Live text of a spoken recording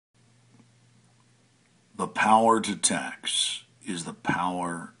The power to tax is the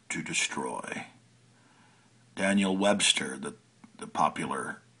power to destroy. Daniel Webster, the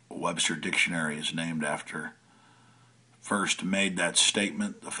popular Webster Dictionary is named after, first made that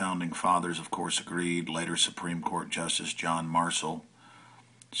statement. The founding fathers, of course, agreed. Later, Supreme Court Justice John Marshall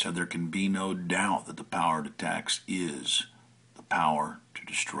said there can be no doubt that the power to tax is the power to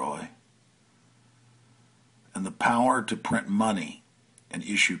destroy. And the power to print money and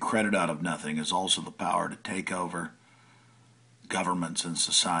issue credit out of nothing is also the power to take over governments and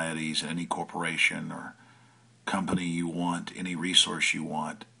societies, any corporation or company you want, any resource you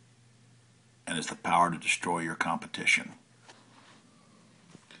want, and is the power to destroy your competition.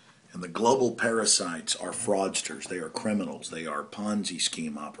 And the global parasites are fraudsters, they are criminals, they are Ponzi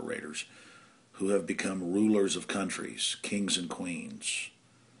scheme operators who have become rulers of countries, kings and queens.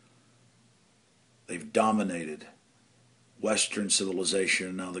 They've dominated Western civilization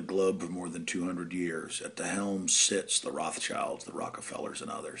and now the globe for more than 200 years. At the helm sits the Rothschilds, the Rockefellers,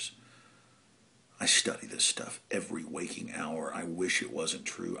 and others. I study this stuff every waking hour. I wish it wasn't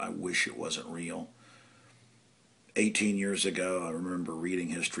true. I wish it wasn't real. 18 years ago, I remember reading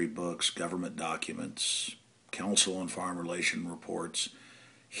history books, government documents, Council on Foreign Relations reports,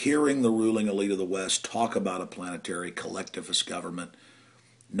 hearing the ruling elite of the West talk about a planetary collectivist government,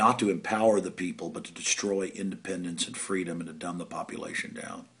 not to empower the people, but to destroy independence and freedom and to dumb the population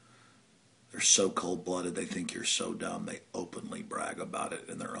down. They're so cold-blooded, they think you're so dumb, they openly brag about it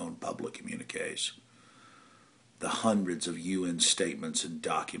in their own public communiques. The hundreds of UN statements and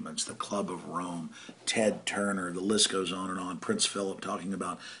documents, the Club of Rome, Ted Turner, the list goes on and on, Prince Philip talking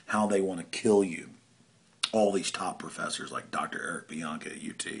about how they want to kill you. All these top professors like Dr. Eric Bianca at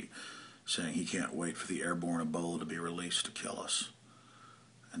UT saying he can't wait for the airborne Ebola to be released to kill us.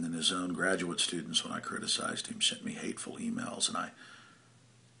 And then his own graduate students, when I criticized him, sent me hateful emails, and I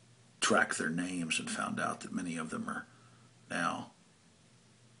tracked their names and found out that many of them are now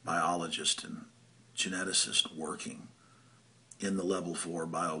biologists and geneticists working in the level 4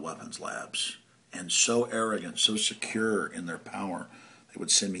 bioweapons labs, and so arrogant, so secure in their power, they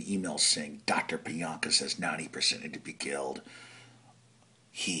would send me emails saying, Dr. Bianca says 90% need to be killed.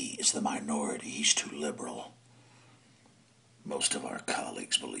 He is the minority. He's too liberal. Most of our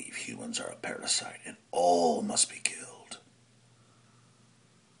colleagues believe humans are a parasite and all must be killed.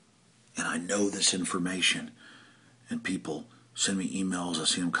 And I know this information, and people send me emails. I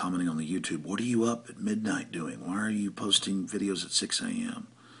see them commenting on the YouTube. What are you up at midnight doing? Why are you posting videos at 6 a.m.?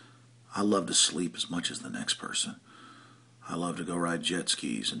 I love to sleep as much as the next person. I love to go ride jet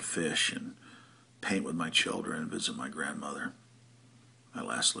skis and fish and paint with my children and visit my grandmother, my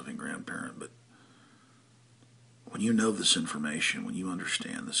last living grandparent. But when you know this information, when you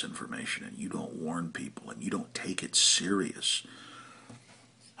understand this information and you don't warn people and you don't take it serious,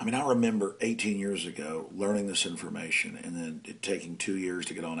 I mean, I remember 18 years ago learning this information and then it taking 2 years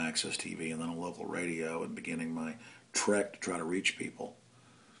to get on Access TV and then on local radio and beginning my trek to try to reach people.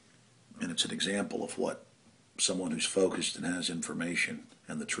 And it's an example of what someone who's focused and has information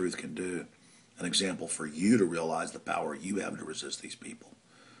and the truth can do. An example for you to realize the power you have to resist these people.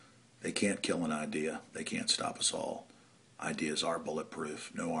 They can't kill an idea. They can't stop us all. Ideas are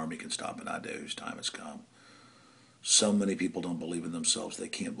bulletproof. No army can stop an idea whose time has come. So many people don't believe in themselves. They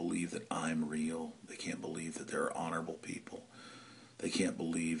can't believe that I'm real. They can't believe that there are honorable people. They can't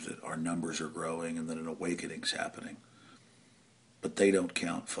believe that our numbers are growing and that an awakening's happening. But they don't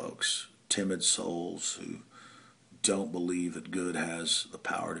count, folks. Timid souls who don't believe that good has the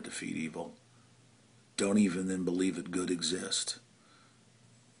power to defeat evil. Don't even then believe that good exists.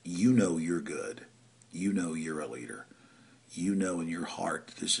 You know you're good. You know you're a leader. You know in your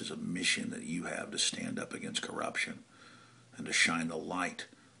heart this is a mission that you have to stand up against corruption and to shine the light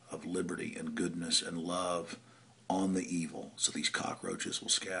of liberty and goodness and love on the evil so these cockroaches will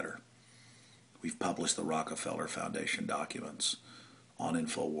scatter. We've published the Rockefeller Foundation documents on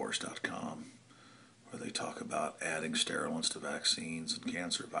Infowars.com where they talk about adding sterilants to vaccines and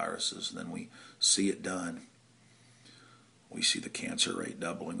cancer viruses, and then we see it done. We see the cancer rate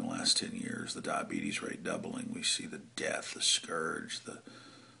doubling in the last 10 years, the diabetes rate doubling. We see the death, the scourge, the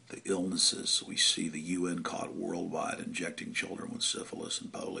illnesses. We see the UN caught worldwide injecting children with syphilis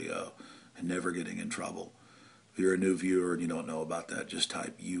and polio and never getting in trouble. If you're a new viewer and you don't know about that, just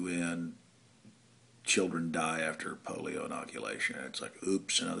type UN children die after polio inoculation. And it's like,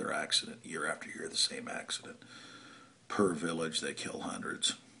 oops, another accident. Year after year, the same accident. Per village, they kill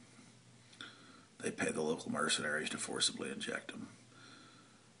hundreds. They pay the local mercenaries to forcibly inject them.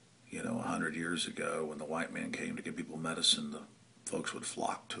 You know, 100 years ago, when the white man came to give people medicine, the folks would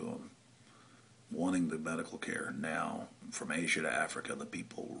flock to him. wanting the medical care now. From Asia to Africa, the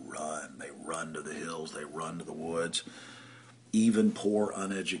people run. They run to the hills. They run to the woods. Even poor,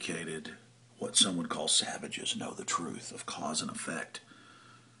 uneducated, what some would call savages, know the truth of cause and effect.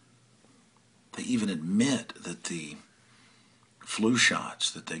 They even admit that the flu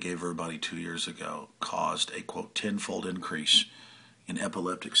shots that they gave everybody 2 years ago caused a, quote, tenfold increase in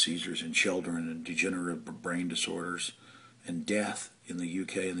epileptic seizures in children and degenerative brain disorders and death in the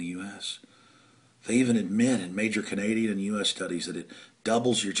UK and the US. They even admit in major Canadian and US studies that it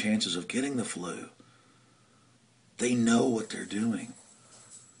doubles your chances of getting the flu. They know what they're doing.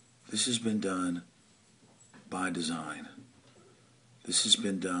 This has been done by design. This has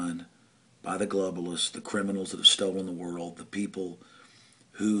been done by the globalists, the criminals that have stolen the world, the people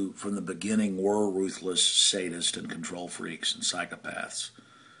who from the beginning were ruthless sadists and control freaks and psychopaths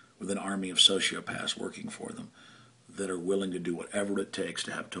with an army of sociopaths working for them that are willing to do whatever it takes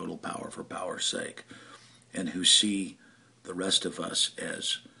to have total power for power's sake, and who see the rest of us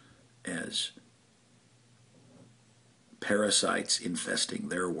as parasites infesting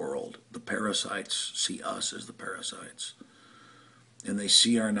their world. The parasites see us as the parasites. And they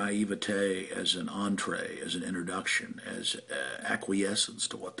see our naivete as an entree, as an introduction, as acquiescence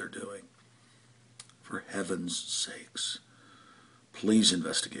to what they're doing. For heaven's sakes, please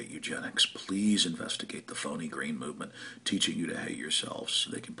investigate eugenics. Please investigate the phony green movement teaching you to hate yourselves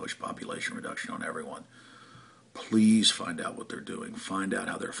so they can push population reduction on everyone. Please find out what they're doing. Find out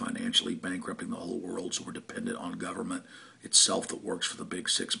how they're financially bankrupting the whole world so we're dependent on government itself that works for the big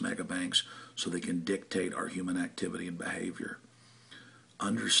 6 mega banks so they can dictate our human activity and behavior.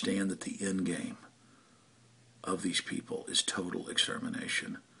 Understand that the end game of these people is total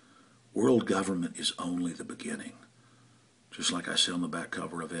extermination. World government is only the beginning. Just like I say on the back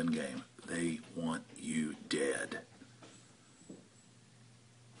cover of Endgame, they want you dead.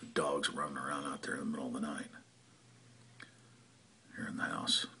 The dogs running around out there in the middle of the night. Here in the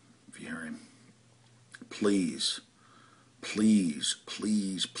house, if you hear him. Please, please,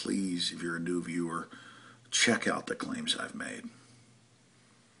 please, please, if you're a new viewer, check out the claims I've made.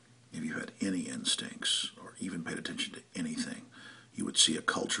 If you had any instincts or even paid attention to anything, you would see a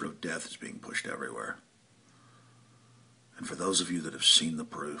culture of death is being pushed everywhere. And for those of you that have seen the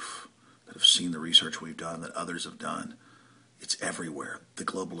proof, that have seen the research we've done, that others have done, it's everywhere. The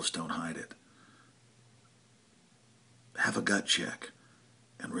globalists don't hide it. Have a gut check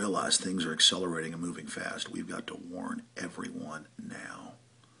and realize things are accelerating and moving fast. We've got to warn everyone now.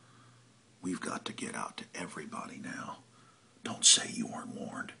 We've got to get out to everybody now. Don't say you weren't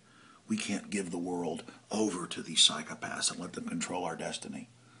warned. We can't give the world over to these psychopaths and let them control our destiny.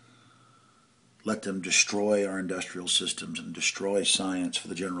 Let them destroy our industrial systems and destroy science for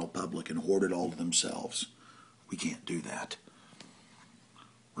the general public and hoard it all to themselves. We can't do that.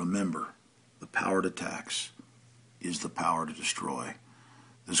 Remember, the power to tax is the power to destroy.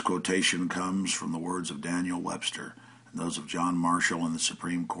 This quotation comes from the words of Daniel Webster and those of John Marshall in the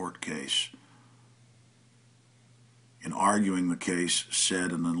Supreme Court case. In arguing the case,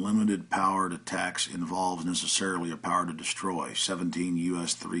 said an unlimited power to tax involves necessarily a power to destroy, 17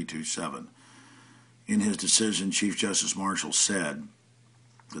 U.S. 327. In his decision, Chief Justice Marshall said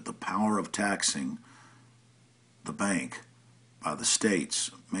that the power of taxing the bank by the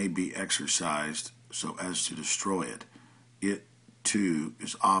states may be exercised so as to destroy it. It, too,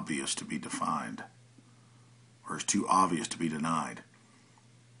 is obvious to be defined, or is too obvious to be denied,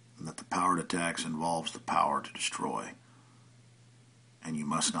 and that the power to tax involves the power to destroy, and you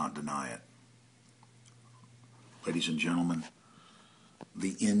must not deny it. Ladies and gentlemen,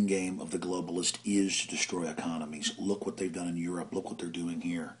 the end game of the globalist is to destroy economies. Look what they've done in Europe. Look what they're doing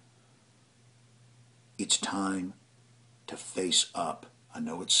here. It's time to face up. I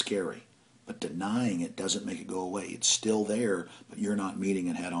know it's scary, but denying it doesn't make it go away. It's still there, but you're not meeting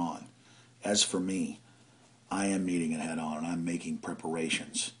it head on. As for me, I am meeting it head on, and I'm making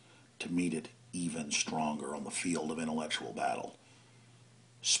preparations to meet it even stronger on the field of intellectual battle.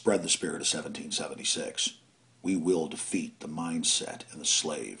 Spread the spirit of 1776. We will defeat the mindset and the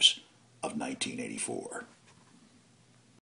slaves of 1984.